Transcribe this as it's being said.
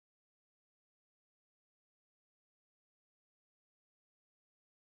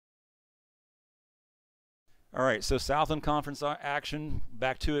All right, so Southland Conference action,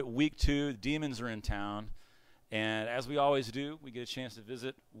 back to it, week 2. The Demons are in town, and as we always do, we get a chance to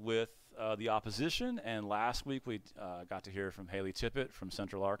visit with the opposition. And last week we got to hear from Haley Tippett from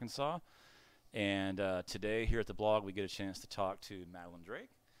Central Arkansas, and today here at the blog we get a chance to talk to Madeline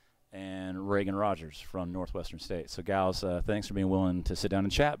Drake and Reagan Rogers from Northwestern State. So gals, thanks for being willing to sit down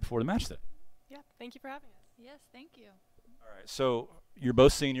and chat before the match today. Yeah, thank you for having us. Yes, thank you. All right, so you're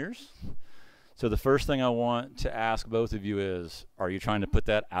both seniors. So the first thing I want to ask both of you is, are you trying to put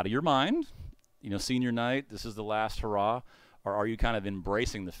that out of your mind? You know, senior night, this is the last hurrah. Or are you kind of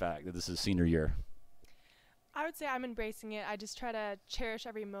embracing the fact that this is senior year? I would say I'm embracing it. I just try to cherish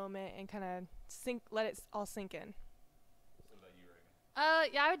every moment and kind of let it all sink in. What about you,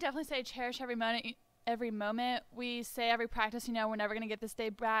 Reagan? Yeah, I would definitely say cherish every moment. Every moment. We say every practice, you know, we're never going to get this day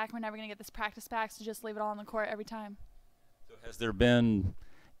back. We're never going to get this practice back, so just leave it all on the court every time. So has there been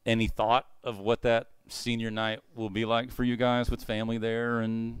any thought of what that senior night will be like for you guys with family there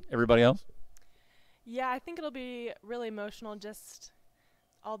and everybody else? Yeah, I think it'll be really emotional, just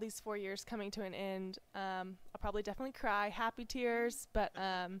all these 4 years coming to an end. I'll probably definitely cry, happy tears, but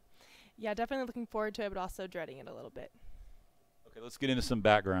yeah, definitely looking forward to it, but also dreading it a little bit. Okay, let's get into some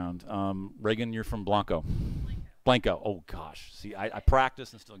background. Reagan, you're from Blanco. Blanco. Oh, gosh. See, I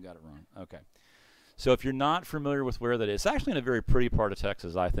practiced and still got it wrong. Okay. So if you're not familiar with where that is, it's actually in a very pretty part of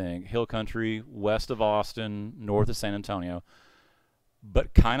Texas, I think. Hill country, west of Austin, north of San Antonio,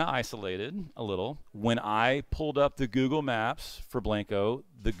 but kind of isolated a little. When I pulled up the Google Maps for Blanco,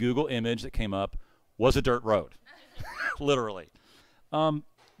 the Google image that came up was a dirt road, literally.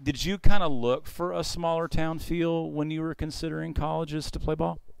 Did you kind of look for a smaller town feel when you were considering colleges to play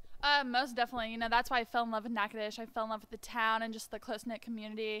ball? Most definitely. You know, that's why I fell in love with Natchitoches. I fell in love with the town and just the close-knit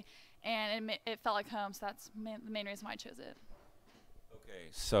community, and it felt like home, so that's the main reason why I chose it. Okay,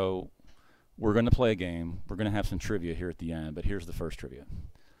 so we're going to play a game. We're going to have some trivia here at the end, but here's the first trivia.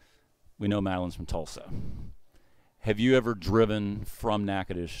 We know Madeline's from Tulsa. Have you ever driven from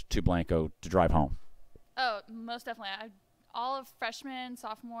Natchitoches to Blanco to drive home? Oh, most definitely. All of freshman,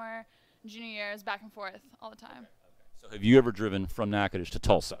 sophomore, junior years, back and forth all the time. So have you ever driven from Natchitoches to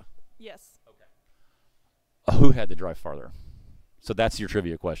Tulsa? Yes. Okay. Who had to drive farther? So that's your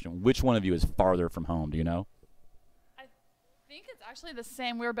trivia question. Which one of you is farther from home? Do you know? I think it's actually the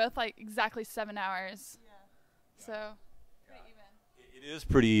same. We were both like exactly 7 hours. Yeah. So pretty even. It is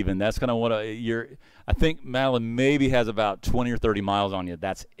pretty even. That's kind of what I think Madeline maybe has about 20 or 30 miles on you.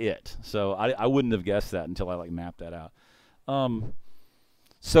 That's it. So I wouldn't have guessed that until I mapped that out.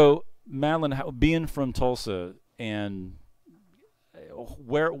 So Madeline, being from Tulsa, and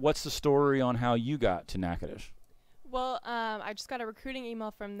what's the story on how you got to Natchitoches? Well, I just got a recruiting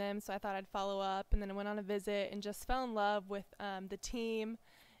email from them, so I thought I'd follow up, and then I went on a visit and just fell in love with the team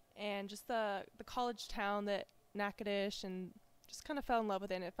and just the college town that Natchitoches, and just kind of fell in love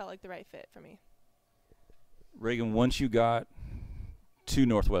with it, and it felt like the right fit for me. Reagan, once you got to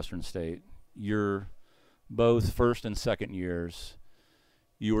Northwestern State, you're both first and second years.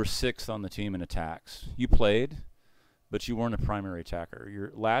 You were 6th on the team in attacks. You played, but you weren't a primary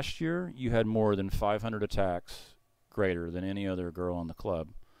attacker. Last year, you had more than 500 attacks greater than any other girl on the club.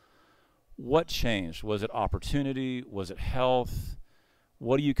 What changed? Was it opportunity? Was it health?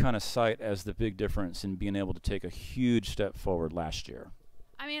 What do you kind of cite as the big difference in being able to take a huge step forward last year?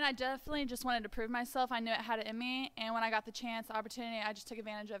 I mean, I definitely just wanted to prove myself. I knew it had it in me, and when I got the chance, the opportunity, I just took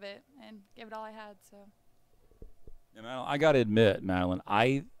advantage of it and gave it all I had. So. Yeah, Madeline, I got to admit, Madeline,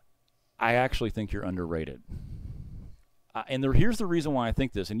 I actually think you're underrated. And here's the reason why I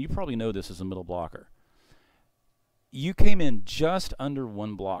think this, and you probably know this as a middle blocker. You came in just under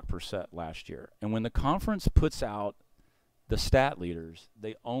 1 block per set last year. And when the conference puts out the stat leaders,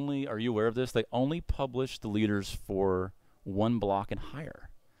 are you aware of this? They only publish the leaders for 1 block and higher.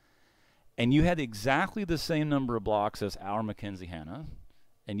 And you had exactly the same number of blocks as our Mackenzie Hanna,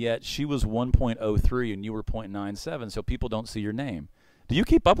 and yet she was 1.03 and you were 0.97, so people don't see your name. Do you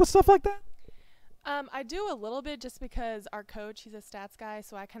keep up with stuff like that? I do a little bit, just because our coach, he's a stats guy,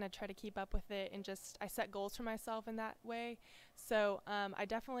 so I kind of try to keep up with it, and I set goals for myself in that way. So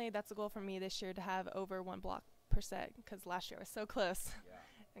that's a goal for me this year, to have over 1 block per set, because last year I was so close. Yeah.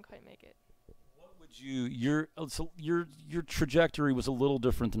 Didn't quite make it. What would your trajectory was a little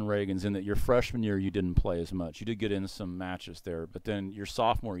different than Reagan's, in that your freshman year you didn't play as much. You did get in some matches there, but then your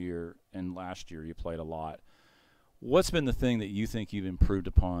sophomore year and last year you played a lot. What's been the thing that you think you've improved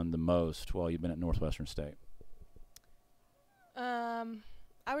upon the most while you've been at Northwestern State?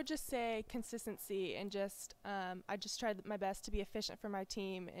 I would just say consistency, and I just tried my best to be efficient for my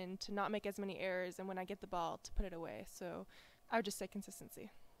team and to not make as many errors, and when I get the ball, to put it away. So I would just say consistency.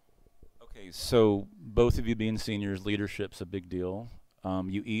 Okay, so both of you being seniors, leadership's a big deal.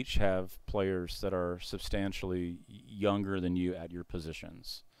 You each have players that are substantially younger than you at your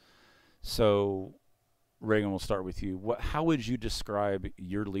positions. So, Reagan, we'll start with you. How would you describe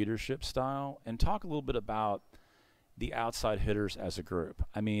your leadership style? And talk a little bit about the outside hitters as a group.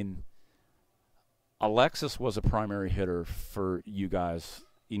 I mean, Alexis was a primary hitter for you guys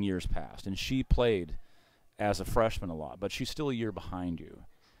in years past, and she played as a freshman a lot, but she's still a year behind you.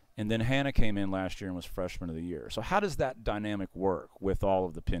 And then Hannah came in last year and was freshman of the year. So how does that dynamic work with all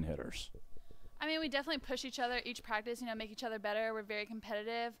of the pin hitters? I mean, we definitely push each other each practice, make each other better. We're very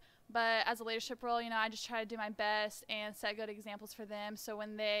competitive. But as a leadership role, I just try to do my best and set good examples for them. So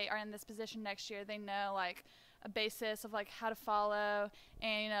when they are in this position next year, they know, a basis of, how to follow.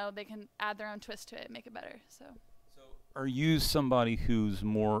 And, they can add their own twist to it and make it better. So are you somebody who's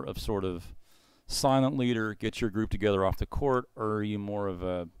more of sort of silent leader, get your group together off the court, or are you more of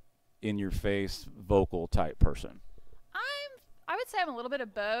a in-your-face, vocal type person? I would say I'm a little bit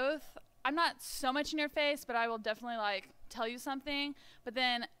of both. I'm not so much in your face, but I will definitely tell you something. But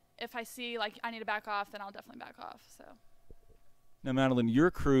then if I see I need to back off, then I'll definitely back off. So. Now, Madeline,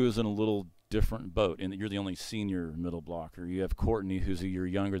 your crew is in a little different boat in that you're the only senior middle blocker. You have Courtney, who's a year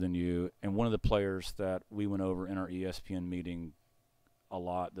younger than you, and one of the players that we went over in our ESPN meeting a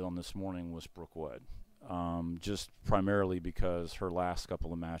lot on this morning was Brooke Wood. Just primarily because her last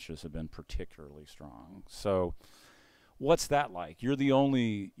couple of matches have been particularly strong. So, what's that like? You're the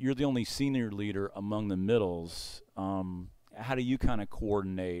only senior leader among the middles. How do you kind of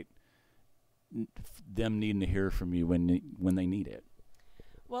coordinate them needing to hear from you when they need it?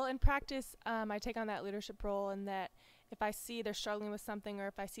 Well, in practice, I take on that leadership role, and that if I see they're struggling with something or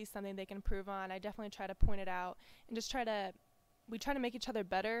if I see something they can improve on, I definitely try to point it out and just we try to make each other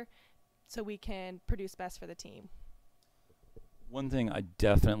better so we can produce best for the team. One thing I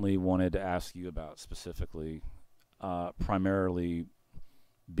definitely wanted to ask you about specifically, primarily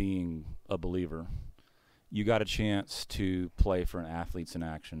being a believer, you got a chance to play for an Athletes in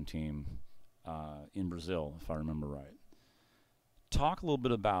Action team in Brazil, if I remember right. Talk a little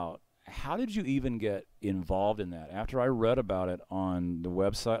bit about how did you even get involved in that? After I read about it on the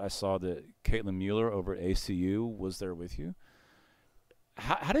website, I saw that Caitlin Mueller over at ACU was there with you.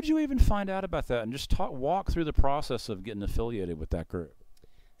 How did you even find out about that? And just walk through the process of getting affiliated with that group.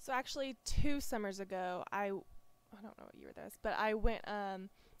 So actually 2 summers ago, I don't know what year that was, but I went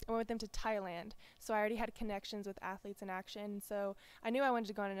with them to Thailand. So I already had connections with Athletes in Action. So I knew I wanted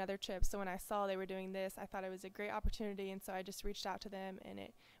to go on another trip. So when I saw they were doing this, I thought it was a great opportunity. And so I just reached out to them, and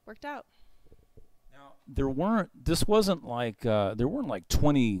it worked out. Now, there weren't like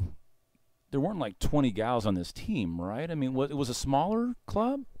 20 gals on this team, right? I mean, it was a smaller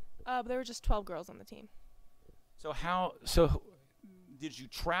club? But there were just 12 girls on the team. So did you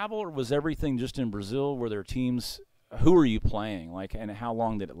travel, or was everything just in Brazil? Were there teams? Who were you playing? And how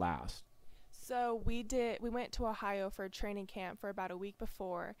long did it last? So we went to Ohio for a training camp for about a week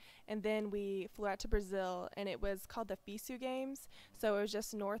before, and then we flew out to Brazil, and it was called the FISU Games. So it was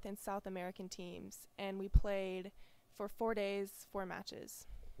just North and South American teams, and we played for 4 days, 4 matches.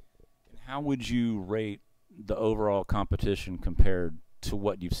 And how would you rate the overall competition compared to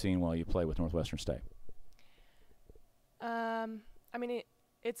what you've seen while you play with Northwestern State? I mean,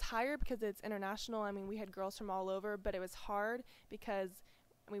 it's higher because it's international. I mean, we had girls from all over, but it was hard because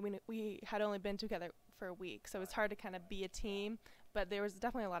we had only been together for a week, so it was hard to kind of be a team, but there was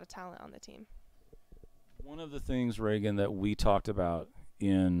definitely a lot of talent on the team. One of the things, Reagan, that we talked about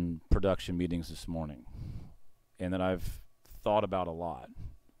in production meetings this morning, and that I've thought about a lot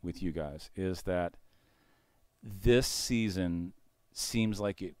with you guys, is that this season seems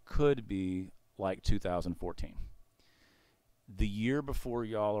like it could be like 2014. The year before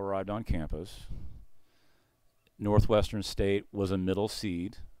y'all arrived on campus, Northwestern State was a middle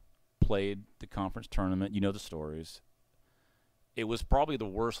seed, played the conference tournament. You know the stories. It was probably the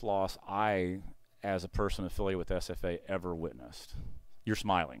worst loss I, as a person affiliated with SFA, ever witnessed. You're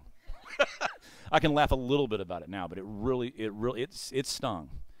smiling. I can laugh a little bit about it now, but it stung.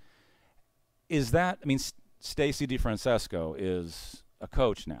 Is that, I mean, Stacy DeFrancesco is a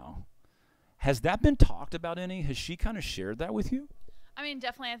coach now. Has that been talked about any? Has she kind of shared that with you? I mean,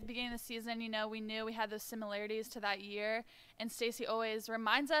 definitely at the beginning of the season, we knew we had those similarities to that year. And Stacy always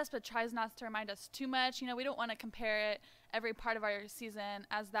reminds us, but tries not to remind us too much. We don't want to compare it every part of our season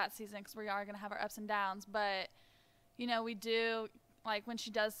as that season, because we are going to have our ups and downs. But, we do, when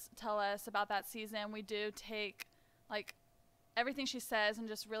she does tell us about that season, we do take, everything she says and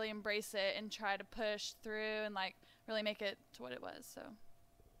just really embrace it and try to push through and, really make it to what it was. So,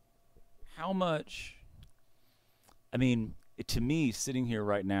 how much, I mean, to me, sitting here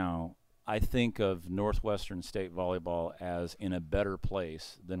right now, I think of Northwestern State volleyball as in a better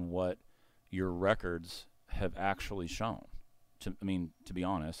place than what your records have actually shown. To be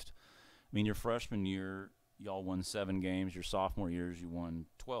honest. I mean, your freshman year, y'all won 7 games. Your sophomore years, you won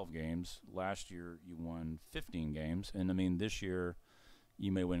 12 games. Last year, you won 15 games. And, I mean, this year,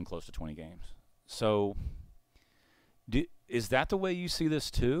 you may win close to 20 games. So is that the way you see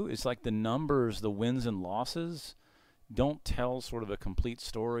this too? It's like the numbers, the wins and losses don't tell sort of a complete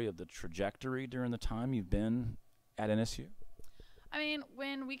story of the trajectory during the time you've been at NSU? I mean,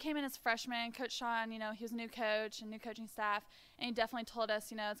 when we came in as freshmen, Coach Sean, he was a new coach and new coaching staff, and he definitely told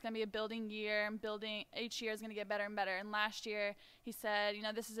us, it's going to be a building year, and each year is going to get better and better. And last year, he said,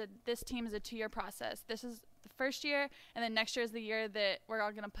 this team is a 2-year process. This is the first year, and then next year is the year that we're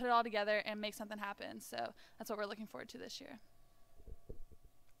all going to put it all together and make something happen. So that's what we're looking forward to this year.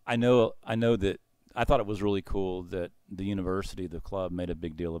 I know that I thought it was really cool that the university, the club, made a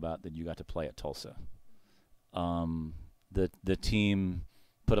big deal about that you got to play at Tulsa. The team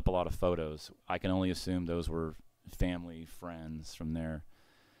put up a lot of photos. I can only assume those were family, friends from there.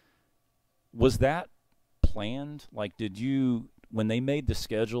 Was that planned? Like, when they made the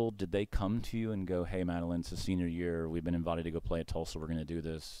schedule, did they come to you and go, "Hey, Madeline, it's a senior year. We've been invited to go play at Tulsa. We're going to do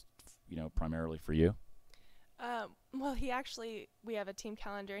this, primarily for you"? Well, we have a team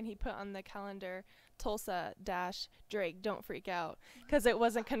calendar, and he put on the calendar Tulsa-Drake, don't freak out, because it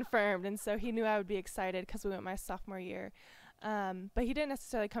wasn't confirmed. And so he knew I would be excited because we went my sophomore year. But he didn't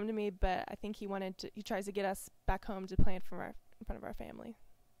necessarily come to me, but I think he tries to get us back home to play in front of our family.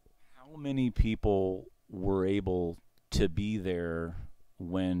 How many people were able to be there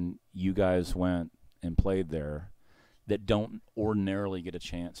when you guys went and played there that don't ordinarily get a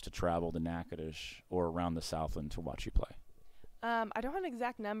chance to travel to Natchitoches or around the Southland to watch you play? I don't have an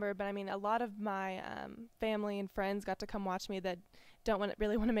exact number, but I mean, a lot of my family and friends got to come watch me that don't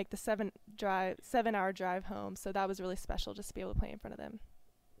really want to make the 7-hour drive home. So that was really special just to be able to play in front of them.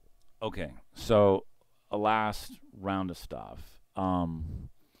 Okay, so a last round of stuff.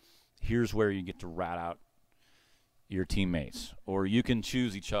 Here's where you get to rat out your teammates, or you can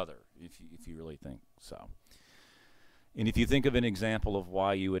choose each other if you really think so. And if you think of an example of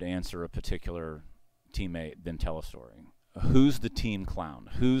why you would answer a particular teammate, then tell a story. Who's the team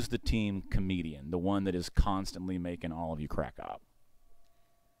clown? Who's the team comedian? The one that is constantly making all of you crack up?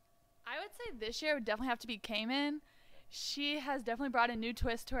 I would say this year would definitely have to be Cayman. She has definitely brought a new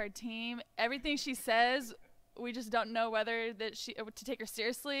twist to our team. Everything she says, we just don't know whether to take her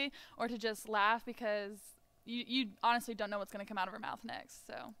seriously or to just laugh, because you honestly don't know what's going to come out of her mouth next.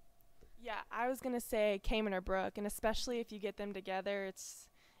 So, yeah, I was going to say Cayman or Brooke, and especially if you get them together, it's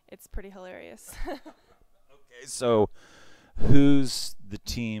pretty hilarious. Okay, so who's the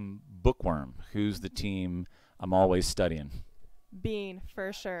team bookworm? Who's the team I'm always studying? Bean,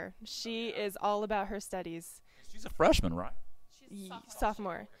 for sure. She is all about her studies. She's a freshman, right? She's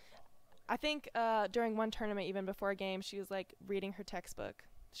sophomore. I think during one tournament, even before a game, she was like reading her textbook.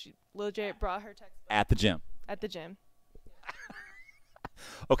 She legit brought her textbook. At the gym. At the gym.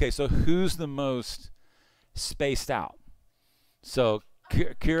 Okay, so who's the most spaced out? So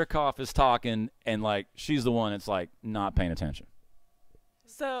Kirikoff is talking, and like she's the one that's like not paying attention.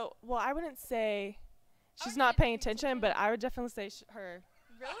 So, well, I wouldn't say she's not paying attention, but I would definitely say her.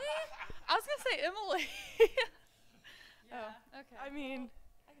 Really? I was gonna say Emily. Yeah. Oh, okay. I mean,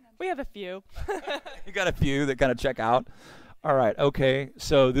 we have a few. You got a few that kind of check out. All right, okay.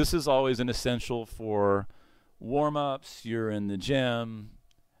 So this is always an essential for warm-ups. You're in the gym.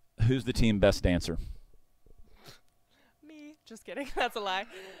 Who's the team best dancer? Me. Just kidding. That's a lie.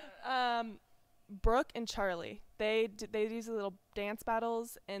 Brooke and Charlie. They do these little dance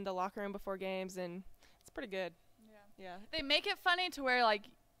battles in the locker room before games, and it's pretty good. Yeah. They make it funny to where like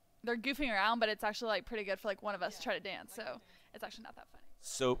they're goofing around, but it's actually like pretty good for like one of us to try to dance. So it's actually not that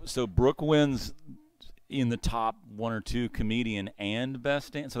funny. So Brooke wins in the top 1 or 2 comedian and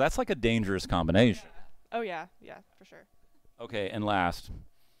best dance. So that's like a dangerous combination. Oh yeah, for sure. Okay, and last,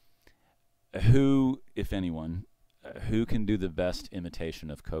 who, if anyone, who can do the best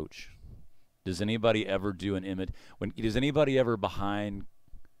imitation of Coach? Does anybody ever do does anybody ever behind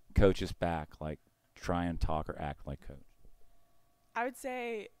Coach's back like try and talk or act like Coach? I would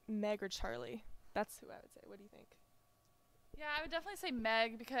say Meg or Charlie. That's who I would say. What do you think? Yeah, I would definitely say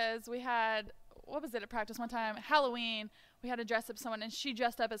Meg, because we had, what was it at practice one time? Halloween, we had to dress up someone, and she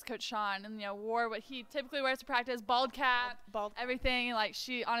dressed up as Coach Sean and, wore what he typically wears to practice, bald cap, bald. Everything. And, like,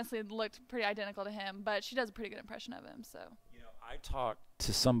 she honestly looked pretty identical to him, but she does a pretty good impression of him, so. I talked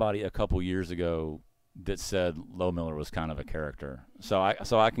to somebody a couple years ago that said Lo Miller was kind of a character. So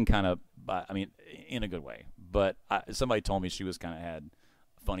I can kind of, in a good way. But somebody told me she was kind of had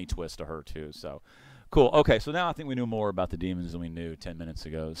funny twist to her too. So cool. Okay, so now I think we knew more about the Demons than we knew 10 minutes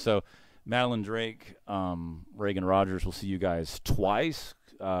ago. So Madeline Drake, Reagan Rogers, we'll see you guys twice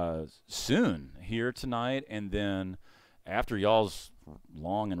soon here tonight, and then after y'all's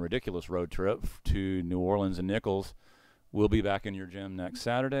long and ridiculous road trip to New Orleans and Nichols, we'll be back in your gym next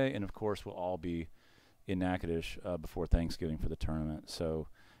Saturday, and of course we'll all be in Natchitoches before Thanksgiving for the tournament. So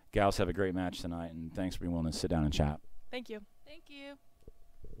gals, have a great match tonight, and thanks for being willing to sit down and chat. Thank you. Thank you.